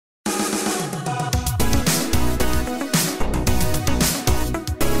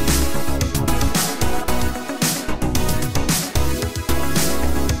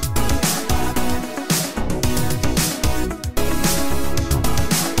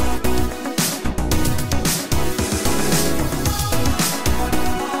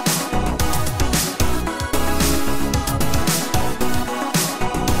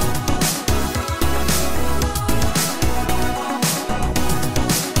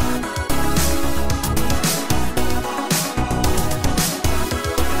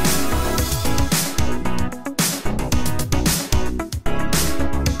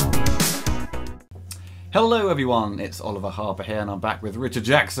everyone, it's Oliver Harper here, and I'm back with Richard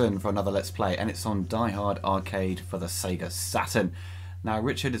Jackson for another Let's Play, and it's on Die Hard Arcade for the Sega Saturn. Now,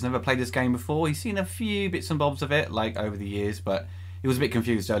 Richard has never played this game before. He's seen a few bits and bobs of it, like, over the years, but he was a bit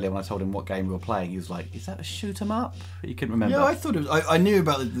confused earlier when I told him what game we were playing. He was like, is that a shoot 'em up? He couldn't remember. Yeah, I thought it was. I knew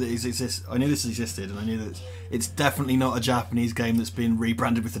about it. I knew this existed, and I knew that it's definitely not a Japanese game that's been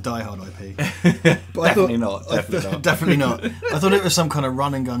rebranded with the Die Hard IP. But Definitely not. Definitely not. I thought it was some kind of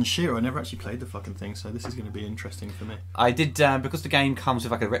run and gun shooter. I never actually played the fucking thing, so this is going to be interesting for me. I did, because the game comes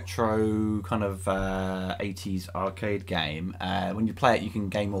with like a retro kind of 80s arcade game. When you play it, you can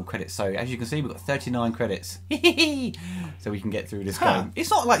gain more credits. So as you can see, we've got 39 credits. So we can get through this game. It's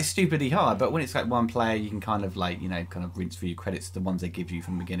not like stupidly hard, but when it's like one player, you can kind of like, you know, kind of rinse through your credits, the ones they give you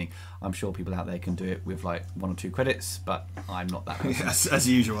from the beginning. I'm sure people out there can do it with like 1 or 2 credits, but I'm not that person. As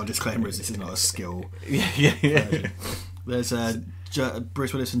usual, our disclaimer is this is not a skill. Yeah. There's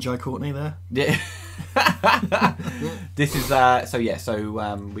Bruce Willis and Jai Courtney there. Yeah. This is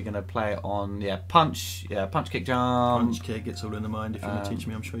we're gonna play it on punch kick jump. Punch kick, it's all in the mind. If you want to teach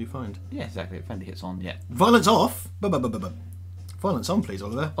me, I'm sure you find. Yeah, exactly. Fender hits on. Yeah. Violence off. Violence on, please,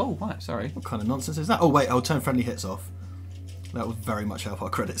 Oliver. Oh, right. Sorry. What kind of nonsense is that? Oh wait, I'll turn friendly hits off. That would very much help our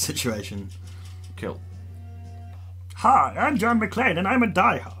credit situation. Cool. Hi, I'm John McClane, and I'm a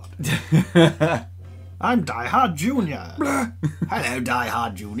Die Hard. I'm Die Hard Junior. Hello, Die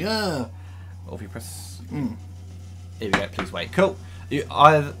Hard Junior. Or if you press. Here we go. Please wait. Cool.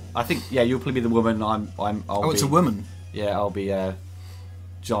 I think you'll probably be the woman. I'll it's a woman. Yeah, I'll be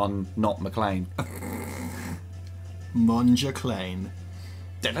John, not McClane. Monja Clane.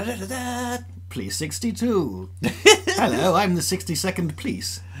 Police 62. Hello, I'm the 62nd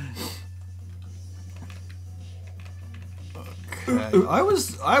police. Okay. I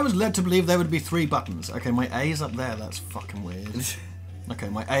was led to believe there would be 3 buttons. Okay, my A is up there. That's fucking weird. Okay,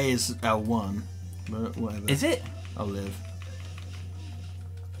 my A is L1. But whatever. Is it? I'll live.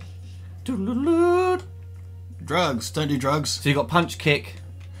 Drugs. Don't do drugs. So you got punch, kick,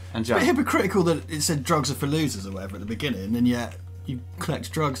 and jump. It's a bit hypocritical that it said drugs are for losers or whatever at the beginning, and yet you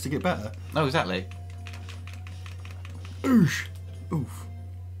collect drugs to get better. Oh, exactly. Oosh. Oof.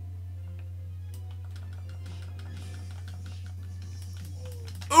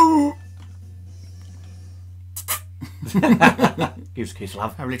 Ooh. Give us a kiss,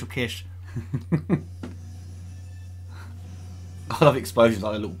 love. Have a little kiss. I love explosions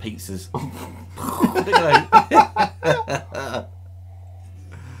like little pizzas.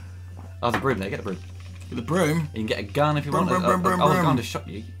 Oh, the broom there. Get the broom. Get the broom? You can get a gun if you want. Broom, A broom. gun to shot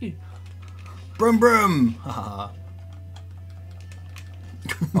you. Broom, broom. Haha.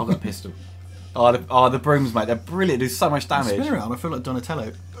 I've got a pistol. Oh, the brooms, mate. They're brilliant. They do so much damage. Spin around. I feel like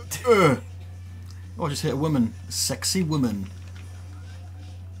Donatello. Oh, I just hit a woman. A sexy woman.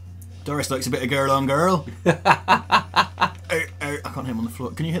 Doris likes a bit of girl on girl. I can't hit him on the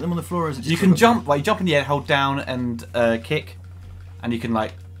floor. Can you hit them on the floor? Or is it just you can jump. Like, you jump in the air, hold down, and kick, and you can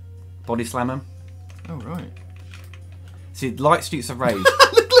like body slam them. Oh right. See, light streaks of rage.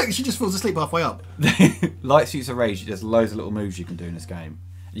 look! She just falls asleep halfway up. Light streaks of rage. There's loads of little moves you can do in this game.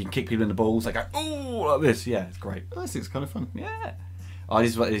 You can kick people in the balls. They go ooh like this. Yeah, it's great. Oh, this is kind of fun. Yeah. Oh,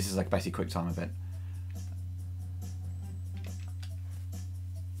 this is like basically quick time event.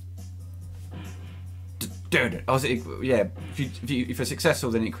 Oh, yeah. If you're successful,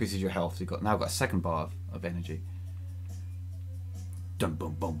 then it increases your health. You've now got a second bar of energy. Dum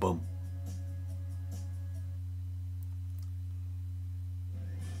boom boom boom.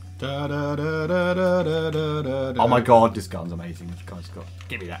 Da, da, da, da, da, da, da, Oh my god, this gun's amazing. This guy's got.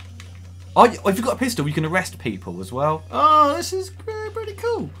 Give me that. Oh, if you've got a pistol, you can arrest people as well. Oh, this is pretty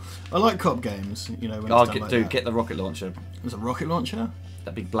cool. I like cop games. You know when it's done like that. Get the rocket launcher. There's a rocket launcher.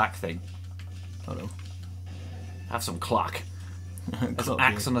 That big black thing. Hold on. Have some cluck. There's an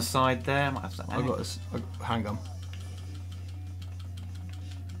axe on the side there. Might have some. I've got a handgun.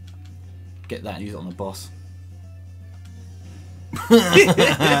 Get that and use it on the boss.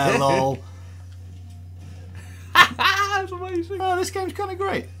 Lol. That's amazing. Oh, this game's kind of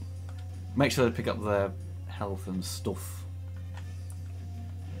great. Make sure to pick up their health and stuff.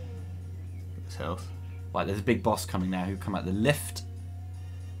 It's health. Right, there's a big boss coming now who come out the lift.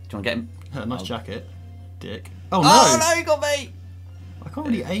 Do you want to get him? Nice jacket. Dick. Oh no! Oh no, you got me! I can't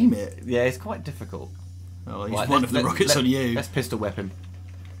really aim it. Yeah, it's quite difficult. Oh, he's one of the rockets on you. Let's pistol whip him.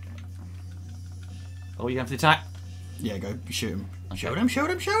 Oh, you going for the attack? Yeah, go shoot him. Okay. Shoot him! Shoot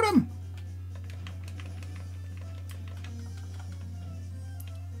him! Shoot him!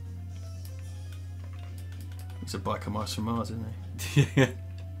 He's a biker mice from Mars, isn't he? Yeah. You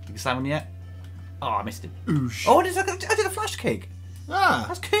can slam him yet? Oh, I missed him. Oosh. Oh, I did a flash kick. Ah,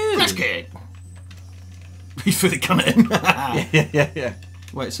 that's cool. Flash kick. He threw the gun at him. Yeah.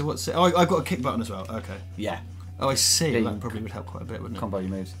 Wait, so what's it? Oh, I got a kick button as well. Okay. Yeah. Oh, I see. Yeah, That probably would help quite a bit, wouldn't it? Combo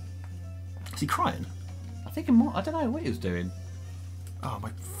moves. Is he crying? I think it might. I don't know what he was doing. Oh, my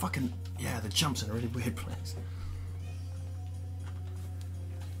fucking... Yeah, the jump's in a really weird place.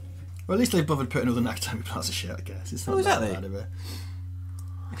 Well, at least they've bothered putting all the Nakatomi Plaza shit, I guess. It's not exactly. that bad of it.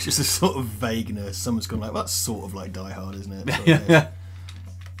 It's just a sort of vagueness. Someone's gone like, well, that's sort of like Die Hard, isn't it? Sort of Yeah.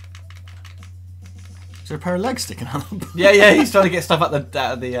 Is there a pair of legs sticking out? Yeah. He's trying to get stuff out of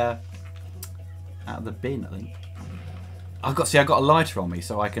the bin, I think. I got a lighter on me,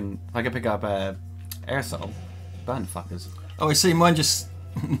 so I can pick up aerosol, burn fuckers. Oh, I see. Mine just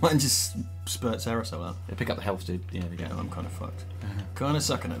spurts aerosol out. Yeah, pick up the health, dude. Yeah, there you Yeah, go. I'm kind of fucked. Kind of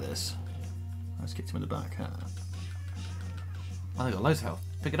sucking at this. Let's kick him in the back. Huh? I got loads of health.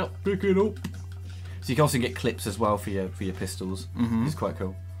 Pick it up. Pick it up. So you can also get clips as well for your pistols. It's quite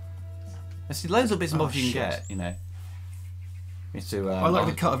cool. There's loads of bits and bobs you can get. You know. I like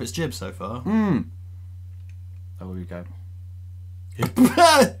the cut of its jib so far. Oh, here we go.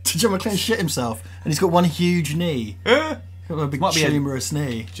 John McClane shit himself, and he's got one huge knee. Got a big tumorous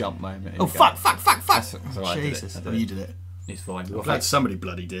knee. Jump moment. Oh fuck! That's all right, Jesus! I did Oh, it. you did it. It's fine. I'm glad somebody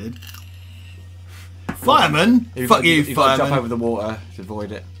bloody did. Fireman! Fuck you, You've got to fireman! jump over the water to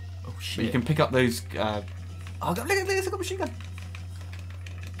avoid it. Oh But shit! you can pick up those. Oh, look at this! I've got a machine gun.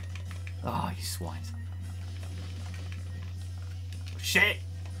 Oh, you swines! Shit!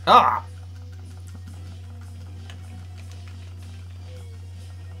 Ah!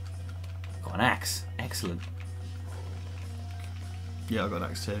 Got an axe. Excellent. Yeah, I got an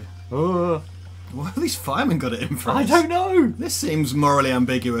axe too. Oh, What have these firemen got it in for? I us? don't know. This seems morally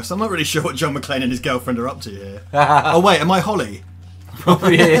ambiguous. I'm not really sure what John McClane and his girlfriend are up to here. Oh wait, am I Holly?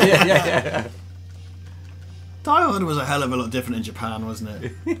 Probably. Yeah. Die Hard was a hell of a lot different in Japan, wasn't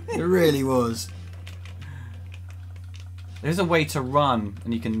it? It really was. There's a way to run,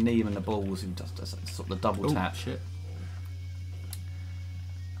 and you can knee him in the balls and just sort of the double Oh tap. shit!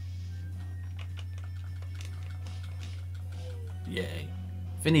 Yay.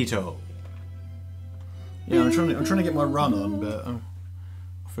 Finito. Yeah, I'm trying to get my run on, but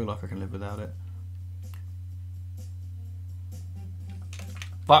I feel like I can live without it.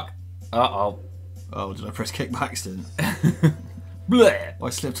 Fuck. Uh-oh. Oh, did I press kick by accident? Bleh. Oh, I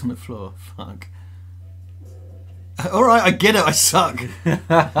slipped on the floor. Fuck. Alright, I get it, I suck.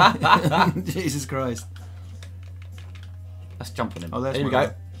 Jesus Christ. Let's jump on him. Oh, there's there we my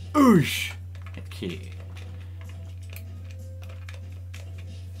go. Oosh. Okay.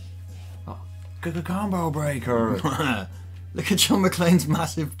 Oh. Good combo breaker. Look at John McClane's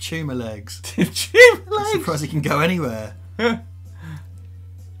massive tumour legs. Tumour I'm legs. surprised he can go anywhere. Yeah,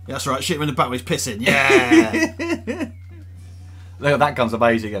 that's right, shoot him in the back when he's pissing. Yeah! Look, that gun's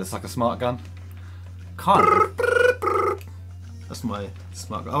amazing. It's like a smart gun. Kind of. That's my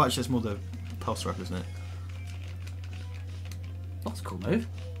smart gun. Oh, actually, it's more the pulse rifle, isn't it? That's a cool move.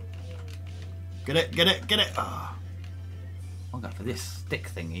 Get it, get it, get it! Ah. I'm going for this stick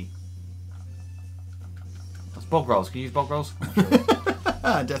thingy. That's bog rolls. Can you use bog rolls?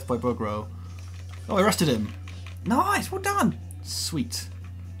 Death by bug roll. Oh, I arrested him. Nice. Well done. Sweet.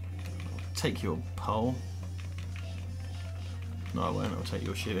 Take your pole. No, I won't. I'll take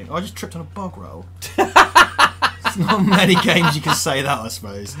your shooting. Oh, I just tripped on a bog roll. There's not many games you can say that, I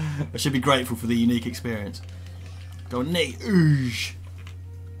suppose. I should be grateful for the unique experience. Go on, knee. Oosh.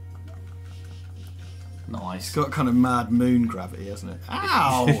 Nice. It's got kind of mad moon gravity, hasn't it?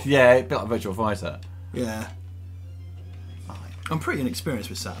 Ow! Yeah, a bit like Virtual Fighter. Yeah. I'm pretty inexperienced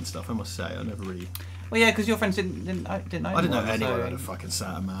with Saturn stuff, I must say. I never really... Well, yeah, because your friends didn't know. I didn't know anyone, anyone so- had a fucking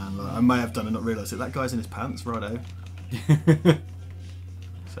Saturn, man. Like, I may have done and not realised it. That guy's in his pants, righto.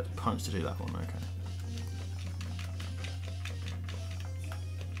 So punch to do that one, okay.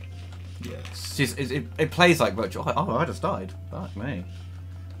 Yes. It plays like Virtual. Oh, I just died. Fuck me.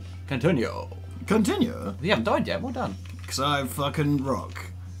 Continue. Continue? You haven't died yet. Well done. Because I fucking rock.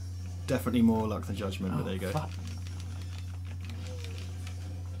 Definitely more luck than judgment, but there you go. Fuck.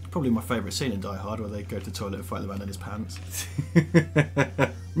 Probably my favourite scene in Die Hard, where they go to the toilet and fight the man in his pants.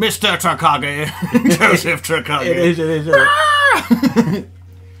 Mr. Takagi! Joseph Takagi! It is.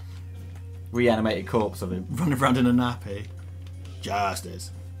 Reanimated corpse of him. Running around in a nappy.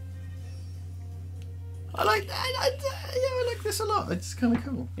 Justice. I like I like this a lot. It's kind of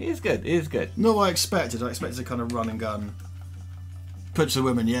cool. It is good. It is good. Not what I expected. I expected a kind of run and gun. Punch the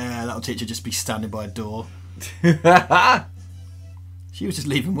woman, yeah, that'll teach her just be standing by a door. She was just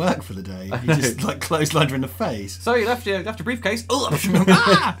leaving work for the day. You just like clotheslined her in the face. So you left your briefcase.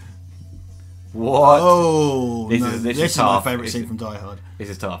 Ah! What? Oh, This no, is this is my tough. favourite scene from Die Hard. This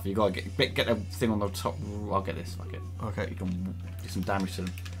is tough. You gotta get the thing on the top. I'll get this. Fuck it. Okay. You can do some damage to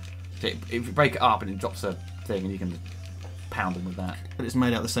them. If you break it up and it drops a thing, and you can pound them with that. But it's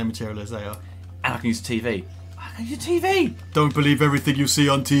made out of the same material as they are. And I can use TV. I can use TV. Don't believe everything you see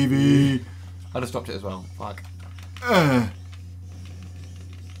on TV. I just dropped it as well. Fuck. Uh,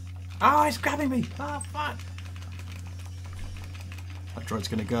 Oh, it's grabbing me. Oh, fuck. that droid's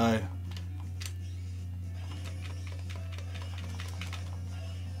gonna go.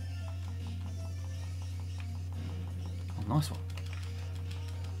 Oh, nice one.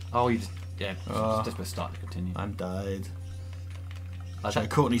 Oh, you just just press start to continue. I'm died. Like So that.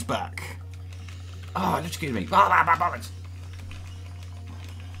 Courtney's back. Oh, it just me.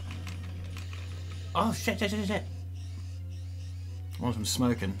 Oh shit! I want some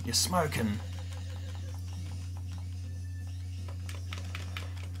smoking. You're smoking.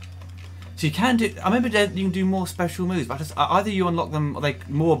 So you can do. I remember that you can do more special moves, but either you unlock them, or they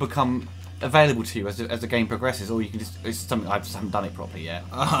more become available to you as the game progresses, or you can just. It's something I just haven't done it properly yet.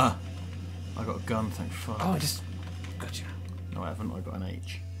 I got a gun, thank fuck. Oh, I just gotcha. No, I haven't. I got an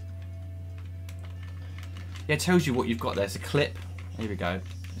H. Yeah, it tells you what you've got there. It's a clip. Here we go.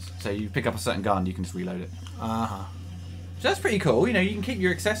 So you pick up a certain gun, you can just reload it. Uh-huh. So that's pretty cool. You know, you can keep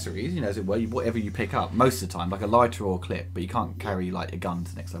your accessories, you know, as it were, whatever you pick up most of the time, like a lighter or a clip, but you can't carry like a gun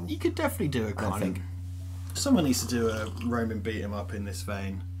to the next level. You could definitely do a I kind think. of... Someone needs to do a Roman beat 'em up in this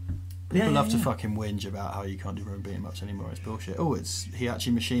vein. People love to fucking whinge about how you can't do Roman beat 'em ups anymore. It's bullshit. Oh, it's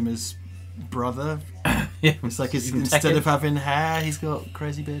Hiachi Mishima's brother. Yeah, It's like he's from instead Tekken. of having hair, he's got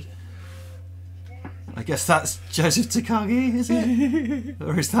crazy beard. I guess that's Joseph Takagi, is it?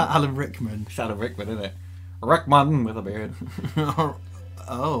 Or is that Alan Rickman? It's Alan Rickman, isn't it? Rickman with a beard.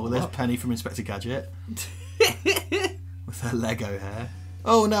 Oh, there's What? Penny from Inspector Gadget. With her Lego hair.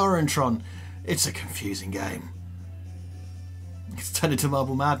 Oh, now we're in Tron. It's a confusing game. It's turned into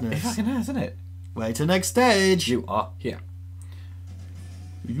Marble It Madness. fucking has, isn't it? Wait to next stage. You are here.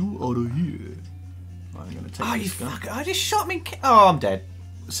 You are here. I'm going to take Oh, you this gun. fuck! I just shot me. Oh, I'm dead.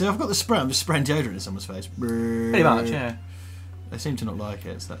 See, I've got the spray. I'm just spraying deodorant in someone's face. Pretty much, yeah. They seem to not like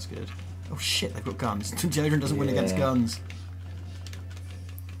it, so that's good. Oh shit, they've got guns. Deodorant doesn't win against Yeah. guns.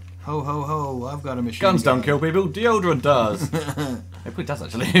 Ho ho ho, I've got a machine Guns gun. don't kill people. Deodorant does. It probably does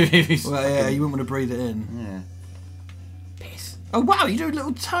actually. Well, yeah, you wouldn't want to breathe it in. Yeah. Piss. Oh wow, you do a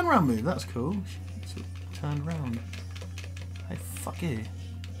little turnaround move. That's cool. Sort of turn around. Hey, fuck you.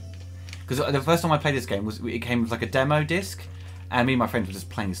 Because the first time I played this game it came with like a demo disc, and me and my friends were just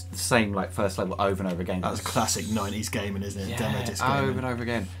playing the same like first level over and over again. That was classic 90s gaming, isn't it? Yeah, Demo disc over gaming. and over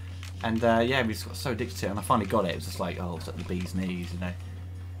again. And yeah, we just got so addicted to it, and I finally got it. It was just like, oh, it's like the bee's knees, you know.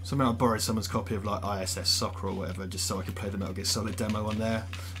 Somehow I borrowed someone's copy of like ISS Soccer or whatever, just so I could play the Metal Gear Solid demo on there.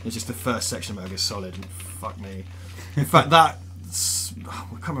 It's just the first section of Metal Gear Solid, and fuck me. In fact, I can't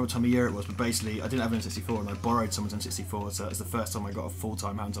remember what time of year it was, but basically I didn't have an N64 and I borrowed someone's N64, so it was the first time I got a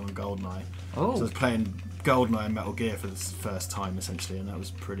full-time hands-on GoldenEye. Oh. So I was playing GoldenEye and Metal Gear for the first time essentially, and that was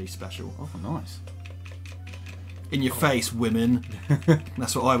pretty special. Oh, nice. In your face, women.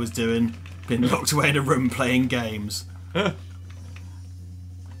 That's what I was doing. Being locked away in a room playing games.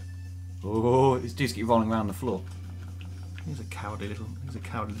 Oh, these dudes keep rolling around the floor. He's a cowardly little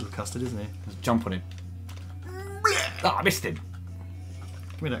custard, isn't he? Let's jump on him. Oh, I missed him.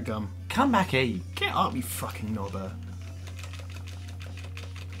 Give me that gum. Come back here, you. Get up, you fucking knobber.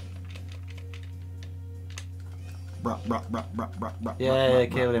 Yeah,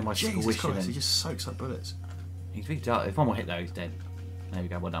 kill him by Jesus squishing Christ, him. he just soaks up bullets. He's really dark. If one more hit though, he's dead. There we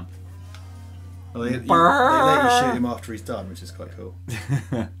go, well done. Oh, they let you shoot him after he's done, which is quite cool.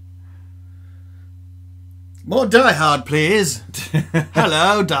 More Die Hard, please.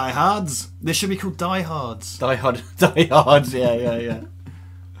 Hello, Die Hards. This should be called Die Hards. Die Hard, yeah.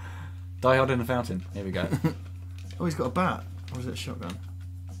 Die Hard in the fountain. Here we go. Oh, he's got a bat. Or is it a shotgun?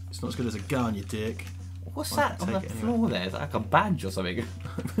 It's not as good as a gun, you dick. What's I that can on the take it floor there? Is that like a badge or something?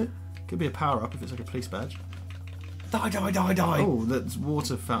 Could be a power-up if it's like a police badge. Die, die, die, die. Oh, that's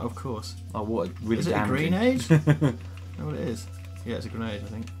water fountain, of course. Oh, what a really Is it a damaging. grenade? know what it is? Yeah, it's a grenade, I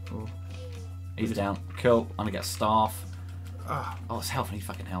think. Oh. He's down. Cool. I'm gonna get a staff. Ah. Oh, it's health. I need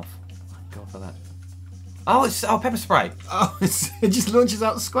fucking health. Thank God for that. Oh, it's pepper spray. Oh, it just launches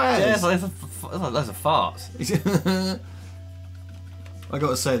out squares. Yeah, it's like loads of farts. I got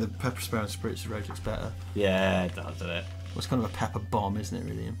to say, the pepper spray on Streets of Rage looks better. Yeah, it does, doesn't it? Well, it's kind of a pepper bomb, isn't it,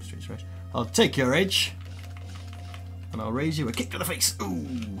 really, in Streets of Rage? I'll take your H, and I'll raise you a kick to the face. Ooh.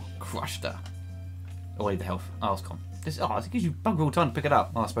 Crushed her. Oh, I need the health. Oh, it's gone. It gives you bugger all time to pick it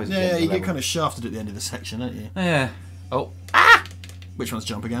up. Oh, I suppose. Yeah, you get kind of shafted at the end of the section, don't you? Yeah. Oh. Ah! Which one's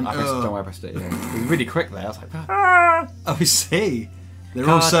jump again? Don't worry, I pressed it. Yeah. It was really quick there. I was like, ah. Oh, I see. They're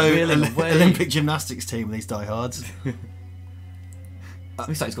Can't also really away. Olympic gymnastics team, these diehards.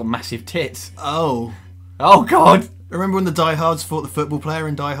 Looks like he's got massive tits. Oh. Oh, God. Remember when the diehards fought the football player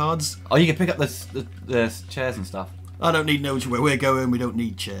in diehards? Oh, you can pick up the chairs and stuff. I don't need no where we're going, we don't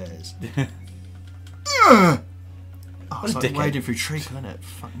need chairs. Oh, it's like wading through treacle, isn't it?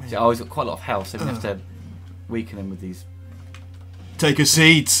 Fuck me. Oh, he's got quite a lot of health, so we have to weaken him with these. Take a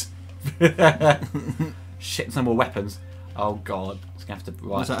seat! Shit, no more weapons. Oh, God. It's going to have to...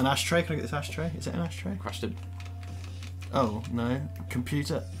 Right. Is that an ashtray? Can I get this ashtray? Is it an ashtray? Crushed him. Oh, no.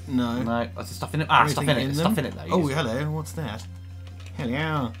 Computer? No. No, there's stuff in it. Ah, stuff in it. There's stuff in it, though. Oh, hello. What's that? Hello.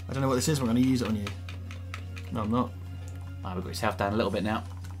 I don't know what this is, but I'm going to use it on you. No, I'm not. Oh, we've got his health down a little bit now.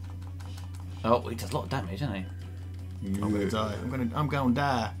 Oh, he does a lot of damage, doesn't he? I'm going to die. I'm going to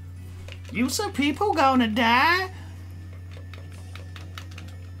die. You some people going to die?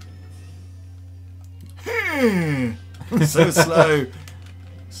 So slow.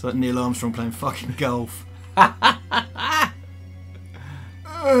 It's like Neil Armstrong playing fucking golf.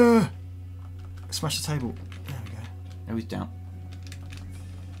 Smash the table. There we go. Oh, he's down.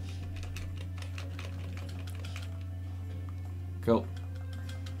 Cool.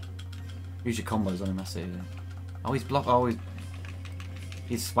 Use your combos on him, that's it. Oh, he's blocked. Oh,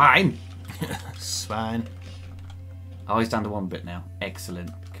 he's swine. Swine. Oh, he's down to one bit now.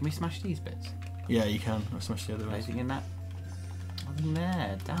 Excellent. Can we smash these bits? Yeah, you can. I'll smash the other ones. Anything in that? Nothing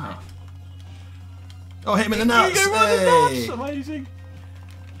there. Damn it. Oh, hit him in the nuts! Hey! Amazing.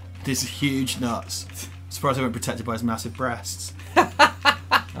 These huge nuts. Surprised I weren't protected by his massive breasts.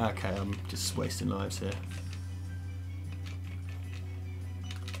 Okay, I'm just wasting lives here.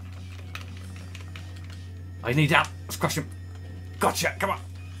 I need out. Let's crush him. Gotcha. Come on.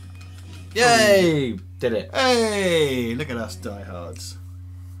 Yay! Did it. Hey! Look at us diehards.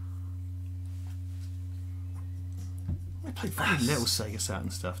 I played very little Sega Saturn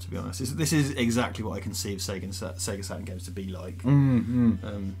stuff, to be honest. This is exactly what I conceive Sega Saturn games to be like.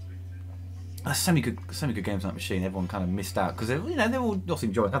 There's so many good games on that machine. Everyone kind of missed out because they're all not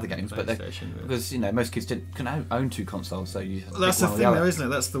enjoying other games, but because most kids couldn't own two consoles, so you. Well, that's the thing, though, isn't it?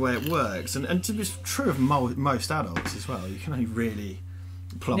 That's the way it works, and to be true of most adults as well. You can only really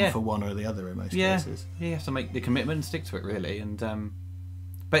plumb for one or the other in most cases. Yeah, you have to make the commitment and stick to it, really. And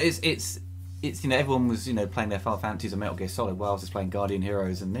but it's everyone was playing their Final Fantasies and Metal Gear Solid while I was just playing Guardian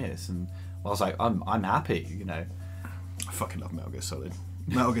Heroes and this, and I was like, I'm happy, I fucking love Metal Gear Solid.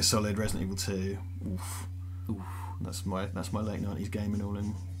 Metal Gear Solid, Resident Evil 2. Oof. That's my late 90s gaming all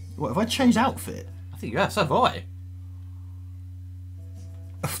in. What, have I changed outfit? I think you have. So have I.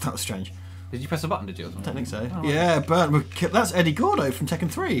 That was strange. Did you press a button? Did you? I don't think so. Oh, yeah, burnt. That's Eddie Gordo from Tekken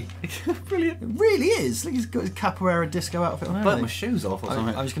 3. Brilliant. It really is. Look, he's got his capoeira disco outfit on. Burnt my shoes off or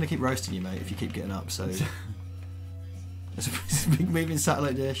something. I'm just going to keep roasting you, mate, if you keep getting up. So it's a big moving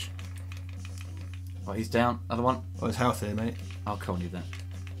satellite dish. Oh, he's down. Other one. Oh, it's health here, mate. I'll call you then.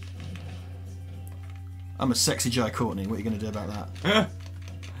 I'm a sexy Jai Courtney. What are you going to do about that?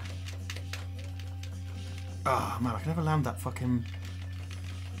 Oh, man, I can never land that fucking...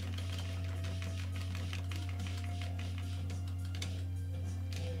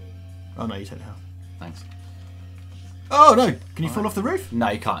 Oh, no, you take the health. Thanks. Oh, no! Can you fall off the roof? No,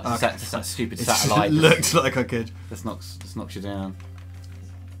 you can't. Okay. It's that stupid It satellite. looked like I could. This knocks you down.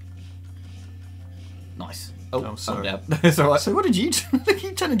 Nice. Oh, sorry. It's alright. So what did you do? Look,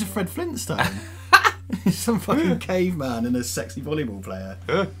 you turned into Fred Flintstone. Some fucking caveman and a sexy volleyball player.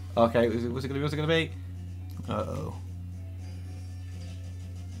 Okay, what's it gonna be? Uh-oh.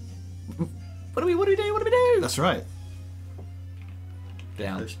 What do we do? That's right.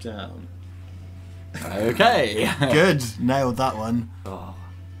 Down. Push down. Okay. Good. Nailed that one. Oh.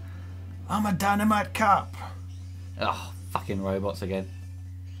 I'm a dynamite cop. Oh, fucking robots again.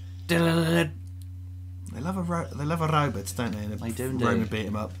 They love a robots, don't they? They do. Roman beat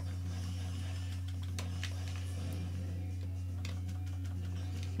him up.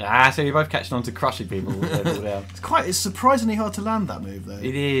 Ah, so you're both catching on to crushing people. Down. It's surprisingly hard to land that move, though.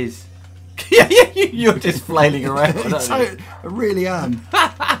 It is. You're just flailing around. I really am.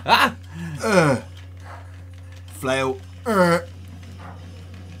 Flail.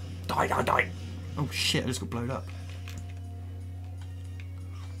 Die. Oh shit! I just got blown up.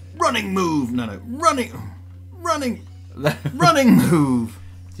 Running move. No. Running move.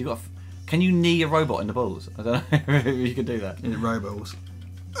 So can you knee a robot in the balls? I don't know if you can do that. In the robots.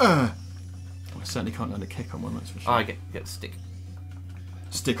 I certainly can't land a kick on one, that's for sure. Oh, I get the stick.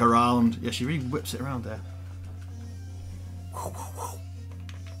 Stick around. Yeah, she really whips it around there.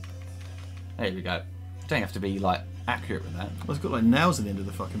 There we go. Don't have to be like accurate with that. Well, it's got like nails in the end of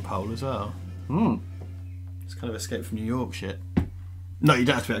the fucking pole as well. Hmm. It's kind of Escape from New York shit. No, you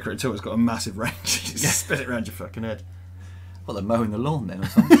don't have to be accurate at all. It's got a massive range. You just spin it around your fucking head. Well, they're mowing the lawn then or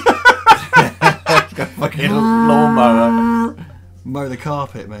something. Got a fucking lawnmower. Mow the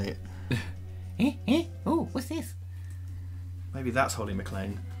carpet, mate. Oh, what's this? Maybe that's Holly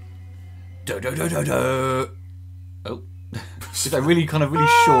McLean. Do. Oh. It's like really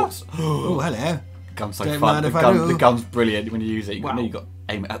short. Oh, hello. Gun's so Don't fun. mind if I do. The gun's brilliant when you use it. Wow. You got to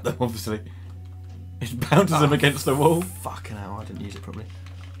aim it at them, obviously. It bounces them against the wall. Fucking hell, I didn't use it properly.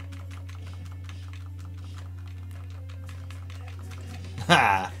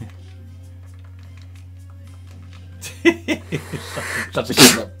 Ha! Such a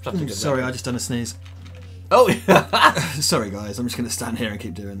good Sorry, I just done a sneeze. Oh, Sorry, guys. I'm just going to stand here and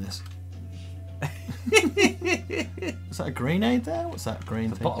keep doing this. Is that a grenade there? What's that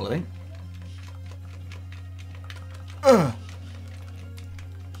green thing? bottle, I think.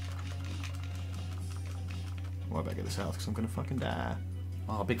 Well, I better get this out because I'm going to fucking die.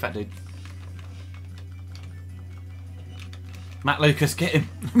 Oh, big fat dude. Matt Lucas, get him.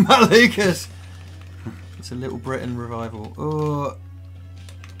 Matt Lucas! It's a Little Britain revival. Oh.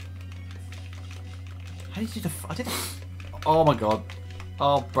 How did you do I did. Oh my god.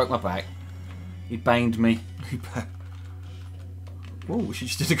 Oh, broke my back. He banged me. Whoa, she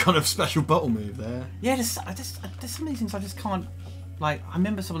just did a kind of special bottle move there. Yeah, there's some of these things I just can't. Like, I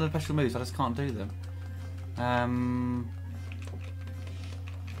remember some of the special moves, I just can't do them.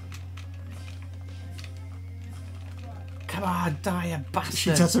 Come on, die, you bastard. She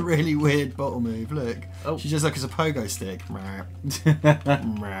does a really weird bottle move, look. Oh. She just like as a pogo stick. And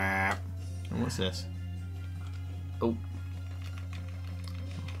what's this? Oh.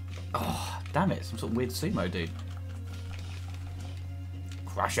 Oh, damn it, some sort of weird sumo dude.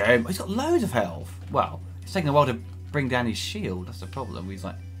 Crush him. He's got loads of health. Well, it's taking a while to bring down his shield, that's the problem. He's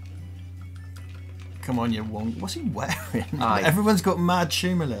like... Come on, you wonk. What's he wearing? Aye. Everyone's got mad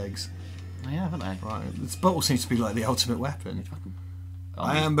tumor legs. They have, haven't they? Right, this bottle seems to be like the ultimate weapon. Oh,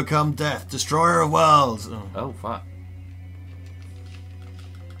 I am become death, destroyer of worlds. Oh, fuck.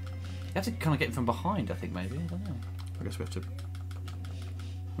 You have to kind of get him from behind, I think, maybe. I don't know. I guess we have to...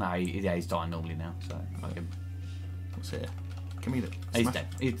 No, he's dying normally now, so... Okay. What's here? Give me the... He's dead.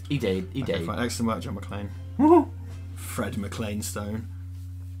 He did. He Okay, did. fine. Excellent work, John McClane. Fred McLean Stone.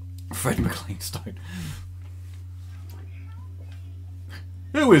 Fred McLean Stone.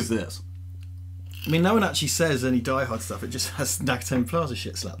 Who is this? I mean, no one actually says any Die Hard stuff. It just has Nakatomi Plaza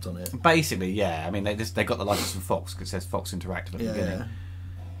shit slapped on it. Basically, yeah. I mean, they got the license from Fox because it says Fox Interactive at the beginning. Yeah.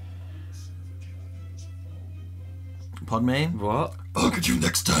 Pardon me? What? I'll get you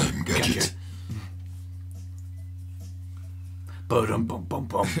next time, Gadget. Bum bum bum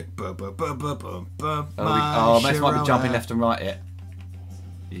bum. Oh, Oh, Max might be jumping left and right here.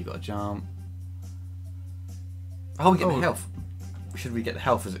 You got to jump. Oh, we get the health. Should we get the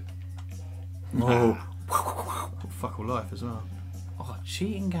health? Is it? Oh. Fuck all life as well. Oh,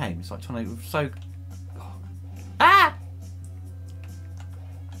 cheating game. It's like trying to oh. Ah!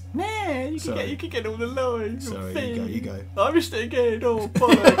 Man, you can get all the lines. Sorry, you go. I missed it again. Oh,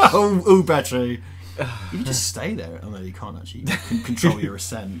 bollocks. oh, battery. You can just stay there. Oh no, you can't actually control your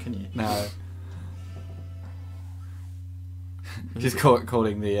ascent, can you? No. Just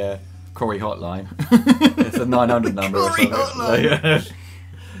calling the Corey hotline. It's a 900 number. Corey or something.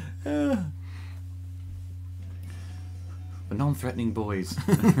 hotline. The non-threatening boys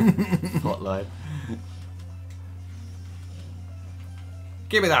hotline.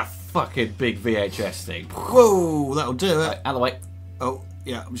 Give me that fucking big VHS thing. Whoa, that'll do it. Right, out of the way. Oh,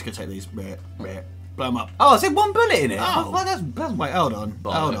 yeah, I'm just going to take these. Blow them up. Oh, is there one bullet in it? Oh, well, that's wait, hold on.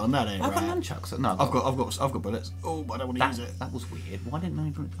 Hold on, that ain't I've got right. nunchucks. No, I've got bullets. Oh, but I don't want to use it. That was weird. Why didn't I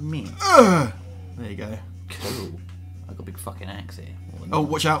bring it for me? There you go. Cool. I've got a big fucking axe here. Oh,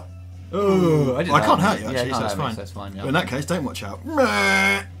 watch out. Oh, I can't hurt you actually, yeah, so it's fine. That's fine. Yeah. But in that case, don't watch out.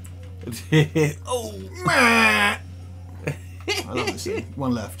 Oh, I love this thing.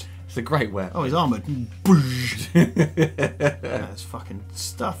 One left. It's a great weapon. Oh, he's armoured. There's fucking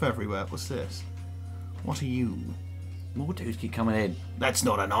stuff everywhere. What's this? What are you? More dudes keep coming in. That's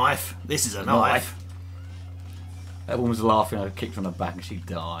not a knife. This is a knife. That woman was laughing. I kicked her on the back and she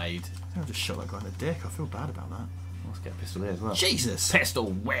died. I just shot that guy in the dick. I feel bad about that. Let's get a pistol here as well. Jesus.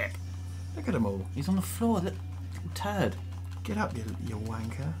 Pistol whip. Look at them all. He's on the floor. Little turd. Get up, you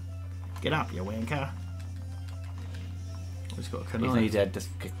wanker. Get up, you wanker. He's got a He's knife. nearly dead. Just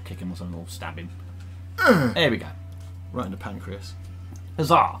kick him or something or stab him. There we go. Right in the pancreas.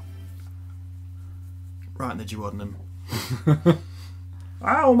 Huzzah. Right in the duodenum.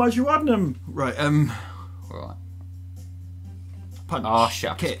 Ow, my duodenum! Right, Alright. punch. Oh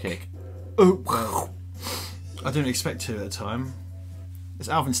shit! Kick. Oh. Well, I didn't expect 2 at a time. It's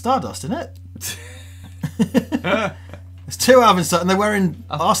Alvin Stardust, isn't it? It's 2 Alvin Stardust, and they're wearing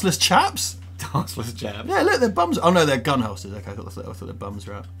arseless chaps. Arseless jab. Yeah, look, their bums. Oh no, they're gun holsters. Okay, I thought their bums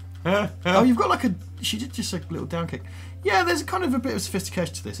were out. Oh, you've got like a. She did just a little down kick. Yeah, there's kind of a bit of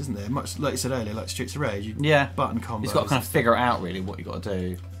sophistication to this, isn't there? Much like you said earlier, like Streets of Rage. Button combos. You've got to kind of figure out really what you got to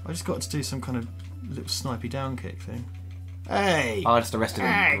do. I just got to do some kind of little snipey down kick thing. Hey! I just arrested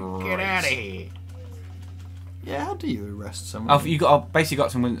him. Hey, get out of here! Yeah, how do you arrest someone? Oh, you got basically got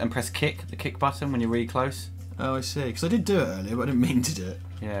to and press kick, the kick button when you're really close. Oh, I see. Because I did do it earlier, but I didn't mean to do it.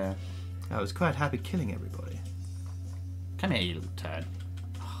 Yeah. I was quite happy killing everybody. Come here, you little turd.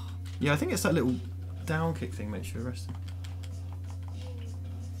 Yeah, I think it's that little down kick thing makes you arrest him.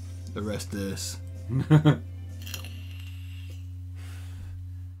 Arrest this.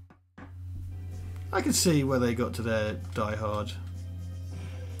 I can see where they got to their Die Hard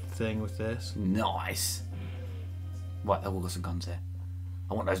thing with this. Nice. Right, they've all got some guns here.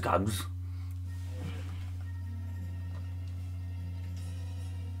 I want those guns.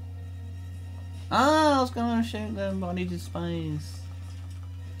 Ah, I was going to shoot them, but I needed space.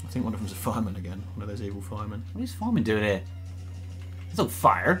 I think one of them's a fireman again. One of those evil firemen. What is fireman doing here? There's no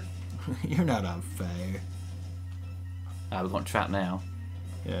fire. You're not on fire. Ah, we've got a trap now.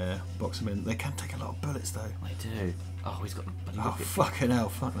 Yeah, box them in. They can take a lot of bullets though. They do. Oh, he's got the bloody Oh, rocket. fucking hell,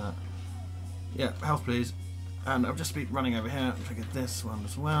 fuck that. Yeah, health please. And I'll just be running over here. If I get this one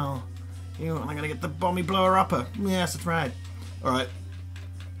as well. And I'm going to get the bomby blower upper. Yes, that's right. Alright.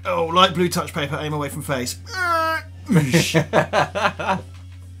 Oh, light blue touch paper, aim away from face.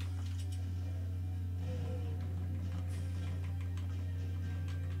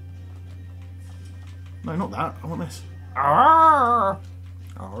 No, not that. I want this.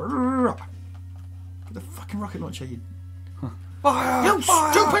 Get the fucking rocket launcher, you... Fire! You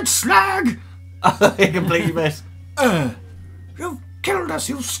stupid slag! He completely missed. You've killed us,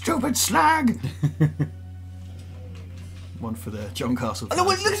 you stupid slag! One for the John Castle. Oh, no,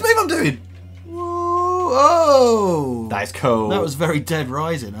 look at this move I'm doing! Whoa! Oh! That is cool. That was very Dead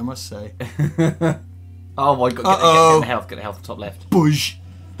Rising, I must say. Oh my god, get the health top left. Bush!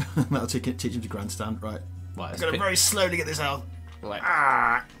 That'll teach him to grandstand. Right. Right, I'm going to very slowly get this out. Right.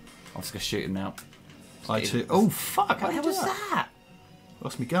 Ah! I'm just going to shoot him now. I too. Oh, fuck! What How the hell was that?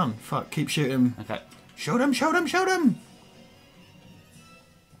 Lost my gun. Fuck, keep shooting. Okay. Shoot him, shoot him, shoot him!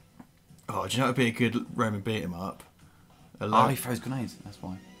 Oh, do you know what would be a good Roman beat 'em up? Oh, he throws grenades, that's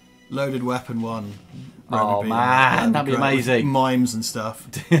why. Loaded weapon 1. Oh man, that'd be amazing. Mimes and stuff.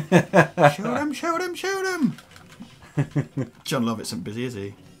 Shoot him, shoot him, shoot him! John Lovett isn't busy, is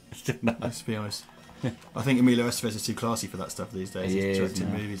he? No. Let's be honest. I think Emilio Estevez is too classy for that stuff these days. He He's is,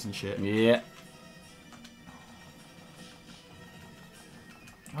 directing man. movies and shit. Yeah.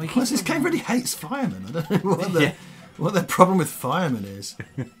 Oh, Plus, this game really hates firemen. I don't know what their problem with firemen is.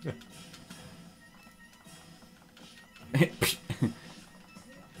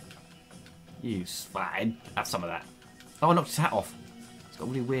 You swine. Have some of that. Oh, I knocked his hat off. He's got a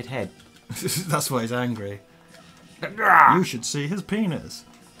really weird head. That's why he's angry. You should see his penis.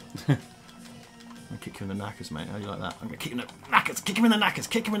 I'm gonna kick you in the knackers, mate. How do you like that? I'm gonna kick him in the knackers. Kick him in the knackers.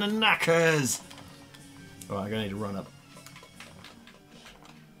 Kick him in the knackers. Alright, I'm gonna need to run up.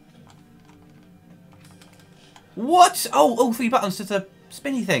 What? Oh, all 3 buttons to the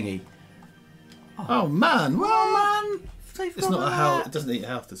spinny thingy. Oh man! Well, Man, it's not a health. It doesn't eat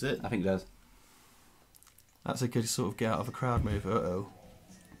health, does it? I think it does. That's a good sort of get out of a crowd move. Uh oh.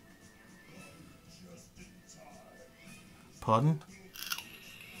 Pardon?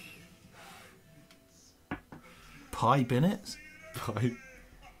 Pie Binnets? Pie.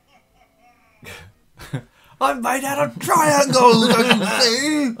 I'm made out of triangles.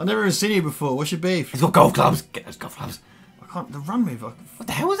 I've never even seen you before. What's your beef? He's got golf clubs. Get those golf clubs. I can't. The run move. What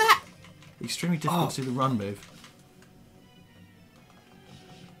the hell was that? Extremely difficult to do the run move.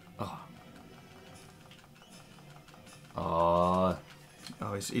 Oh. Oh,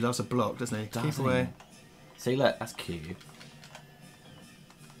 he loves a block, doesn't he? Doesn't Keep away. See, look, that's cute.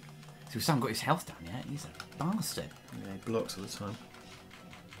 So we still haven't got his health down yet. He's a bastard. Yeah, he blocks all the time.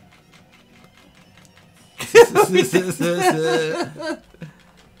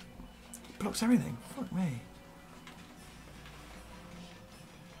 Blocks everything. Fuck me.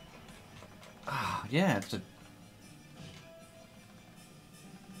 Ah, yeah. It's a...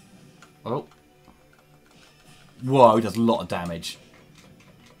 Oh. Whoa, he does a lot of damage.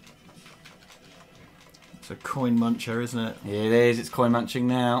 It's a coin muncher, isn't it? Here it is. It's coin munching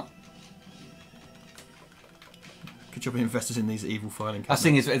now. Good job he invested in these evil filing That's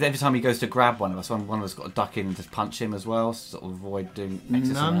cabinets. the thing is, every time he goes to grab one of us, one of us got to duck in and just punch him as well, sort of avoid doing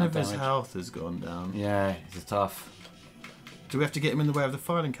excess None amount of his damage. health has gone down. Yeah, it's tough. Do we have to get him in the way of the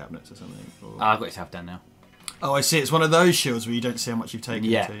filing cabinets or something? Or... I've got his health down now. Oh, I see. It's one of those shields where you don't see how much you've taken.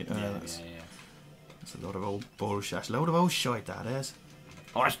 Yeah. That's a lot of old bullshit. That's a load of old shite, that is.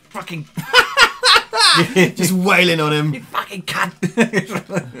 Oh, it's fucking... Just wailing on him. You fucking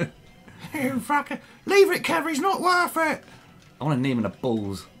cunt! You fucking... Leave it, Kev. He's not worth it. I want to knee him in the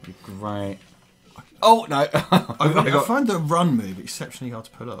balls. It'd be great. Oh, no. I find the run move exceptionally hard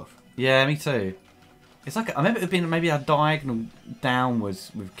to pull off. Yeah, me too. It's like, I remember it being maybe a diagonal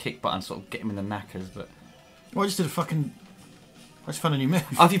downwards with kick button, sort of get him in the knackers, but... Well, I just did a fucking... I just found a new move.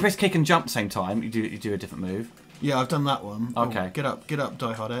 After you press kick and jump at the same time, you do a different move. Yeah, I've done that one. Okay. Oh, get up,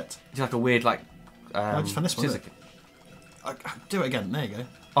 Die Hardette. It's like a weird, like... I just found this one. scissor- Do it again. There you go.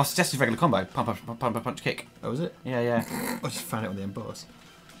 Oh, it's just a regular combo. Punch, kick. Oh, is it? Yeah. I just found it on the end boss.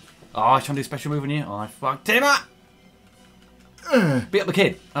 Oh, I was trying to do a special move on you. Oh, I fucked him up! Beat up the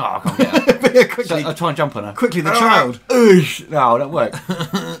kid. Oh, I can't get her. Quickly, So I'll try and jump on her. quickly, the child. Oosh. No, it don't work.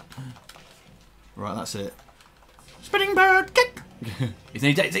 Right, that's it. Spinning bird, kick. He's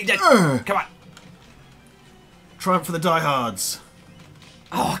nearly dead. Come on. Triumph for the diehards.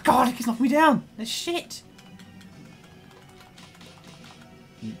 Oh, God, he's knocking me down. That's shit.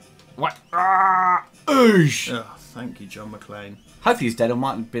 What? Oosh. Oh, thank you, John McClane. Hopefully he's dead, or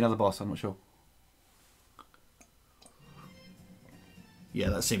might be another boss, I'm not sure. Yeah,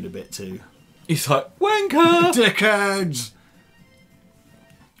 that seemed a bit too... He's like, wanker! Dickheads!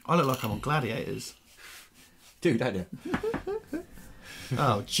 I look like I'm on Gladiators. Dude, don't you?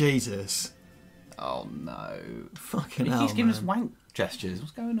 Oh, Jesus. Oh, no. Fucking He hell, keeps giving man. us wank gestures.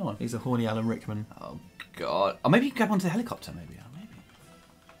 What's going on? He's a horny Alan Rickman. Oh, God. Oh, maybe you can grab onto the helicopter, maybe. Oh, maybe.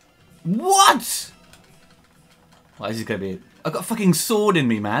 What? Well, this is going to be... I've got a fucking sword in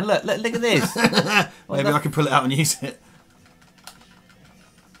me, man. Look at this. Maybe I can pull it out and use it.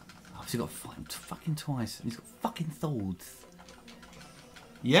 Oh, so you've got to fight him fucking twice. And he's got fucking swords.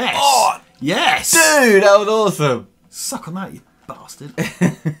 Yes! Oh! Yes! Dude, that was awesome. Suck on that, you bastard.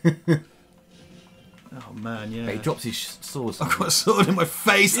 Oh, man, yeah. But he drops his swords. I've got a sword in my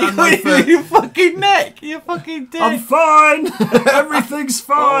face and my foot. Your fucking neck. You're fucking dead. I'm fine! Everything's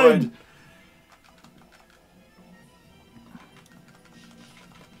fine!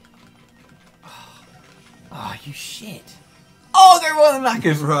 Oh, you shit. Oh, they're running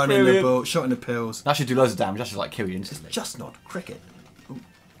knackers. Run in the Brilliant. ball, shot in the pills. That should do loads of damage. That should like kill you instantly. Just not cricket.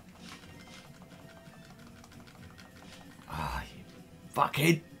 Ah, you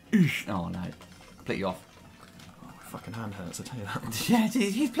fucking. Oh no, split you off. Oh, my fucking hand hurts, I tell you that. Yeah,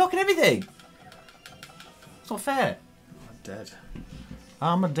 dude, he's blocking everything. It's not fair. I'm dead.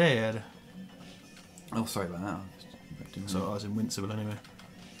 I'm a dead. Oh, sorry about that. So I was invincible anyway.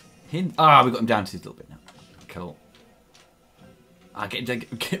 We got him down to his little bit now. Cool. Get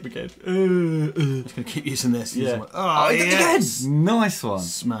him again. I'm just going to keep using this. Yeah. Oh, he did it yes! again. Nice one.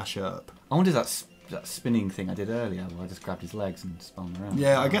 Smash up. I wonder if that spinning thing I did earlier where I just grabbed his legs and spun around.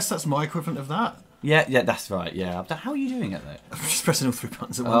 Yeah, I guess that's my equivalent of that. Yeah, that's right. Yeah. How are you doing it though? I'm just pressing all three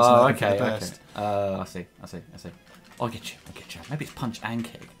buttons at once. Oh, and hoping okay, for the okay. best. I see. I'll get you. Maybe it's punch and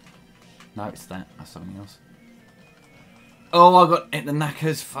kick. No, it's that. That's something else. Oh, I got hit the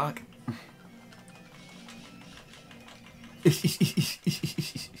knackers. Fuck.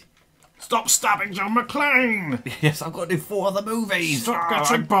 Stop stabbing John McClane! Yes, I've got to do 4 other movies. Stop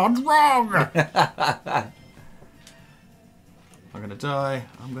getting Bond wrong! I'm gonna die.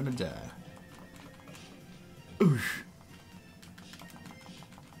 I'm gonna die. Oosh.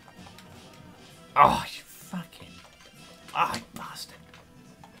 Oh, you fucking... Oh, you bastard.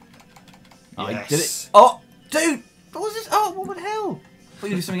 I did Yes. it. Oh, dude. What was this? Oh, what the hell? Thought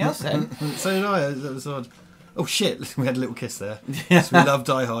you do something else then. So did I. That was odd. Oh shit! We had a little kiss there. Yeah. So we love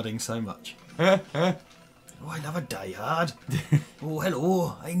Die Harding so much. Oh, I love a Die Hard. Oh,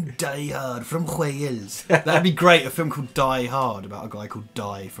 hello, I'm Die Hard from Wales. That'd be great. A film called Die Hard about a guy called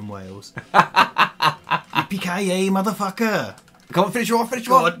Die from Wales. Yippee-ki-yay, motherfucker! Come on, finish you off.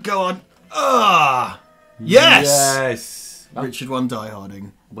 Go on, go on. Ah, yes. Yes. Richard won Die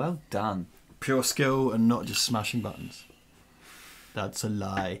Harding. Well done. Pure skill and not just smashing buttons. That's a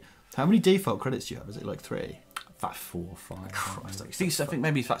lie. How many default credits do you have? Is it like 3? About 4 or 5. Christ, I think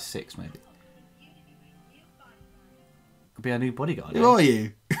maybe it's about 6, maybe. Could be our new bodyguard. Who are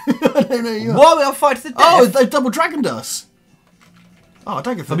you? I don't know who you are. What? We'll fight to the death. Oh, they've double dragoned us. Oh, I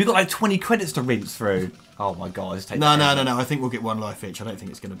don't give a So we've got like 20 credits to rinse through. Oh my god, let's take No. I think we'll get 1 life each. I don't think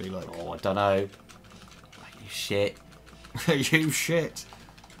it's going to be like... Oh, I don't know. You shit. you shit.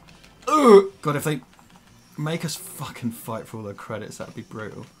 Ugh. God, if they... Make us fucking fight for all the credits. That'd be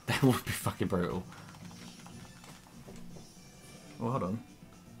brutal. That would be fucking brutal. Oh, hold on.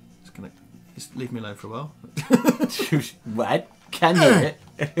 Just leave me alone for a while. What? Can you hear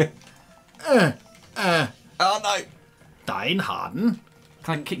it? Oh no! Dine Harden.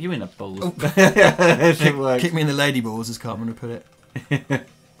 Can I kick you in the balls? Oh. If it works. Kick me in the lady balls, as Cartman would put it.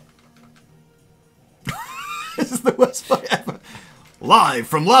 This is the worst fight ever. Live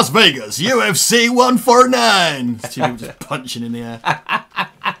from Las Vegas, UFC 149. It's two people just punching in the air.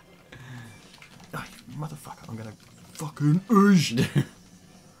 Oh, you motherfucker! I'm gonna fucking oosh.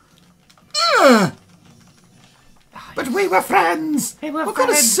 But we were friends. What kind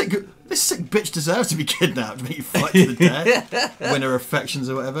of sick? This sick bitch deserves to be kidnapped to make you fight to the death. Win her affections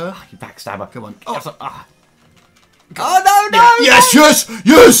or whatever. You backstabber. Come on. Oh, oh no, no! Yeah.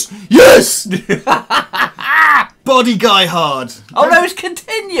 Yes! Body guy hard. Oh no, it's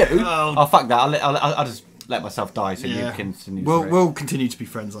continue. Oh. Fuck that! I'll just let myself die so you continue. We'll continue to be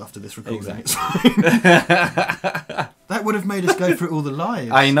friends after this recording. Exactly. That would have made us go through all the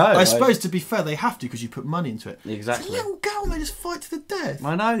lives. I know. I suppose, to be fair, they have to because you put money into it. Exactly. It's a little girl, and they just fight to the death.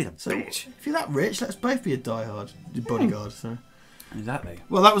 I know. So if you're that rich, let's both be a diehard bodyguard. So. Exactly.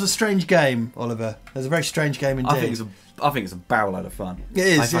 Well, that was a strange game, Oliver. It was a very strange game indeed. I think it's a barrel load of fun. It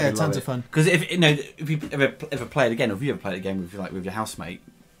is, yeah, tons of fun. Because if you ever play it again, or if you ever played a game with your housemate,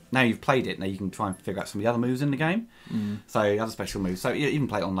 now you've played it, now you can try and figure out some of the other moves in the game. So other special moves. So you even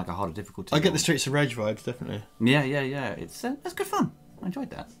play it on like a harder difficulty. I get the Streets of Rage vibes, definitely. Yeah. It's good fun. I enjoyed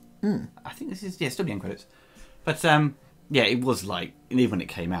that. I think this is still the end credits, but it was like, and even when it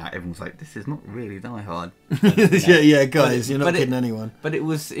came out, everyone was like, "This is not really Die Hard." Yeah, guys, you're not kidding anyone. But it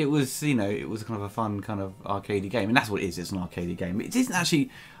was it was kind of a fun kind of arcadey game, and that's what it is. It's an arcadey game. It isn't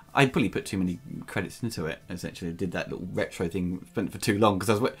actually. I probably put too many credits into it. Essentially, did that little retro thing, spent for too long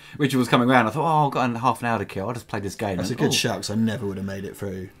because Richard was coming around. I thought, I've got half an hour to kill. I'll just play this game. That's a good shout, because I never would have made it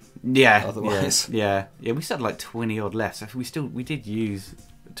through. Yeah, otherwise, yeah. We still had like 20 odd left. So we did use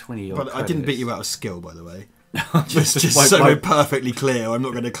 20 odd. But I didn't beat you out of skill, by the way. just so perfectly clear. I'm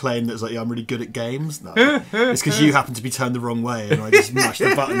not going to claim that it's like I'm really good at games. No, it's because you happen to be turned the wrong way, and I just mashed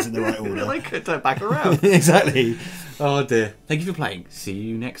the buttons in the right order. I could turn back around. Exactly. Oh dear. Thank you for playing. See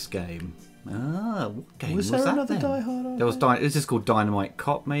you next game. What game was there that another then? Die Hard? There was it's just called Dynamite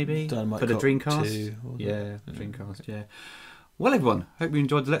Cop, maybe. Dynamite for the Cop Dreamcast. 2, the Dreamcast. Yeah. Well, everyone, hope you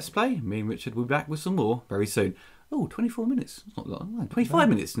enjoyed the Let's Play. Me and Richard will be back with some more very soon. Oh, 24 minutes. That's not long. 25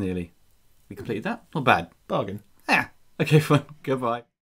 minutes nearly. We completed that. Not bad. Bargain. Yeah. Okay, fine. Goodbye.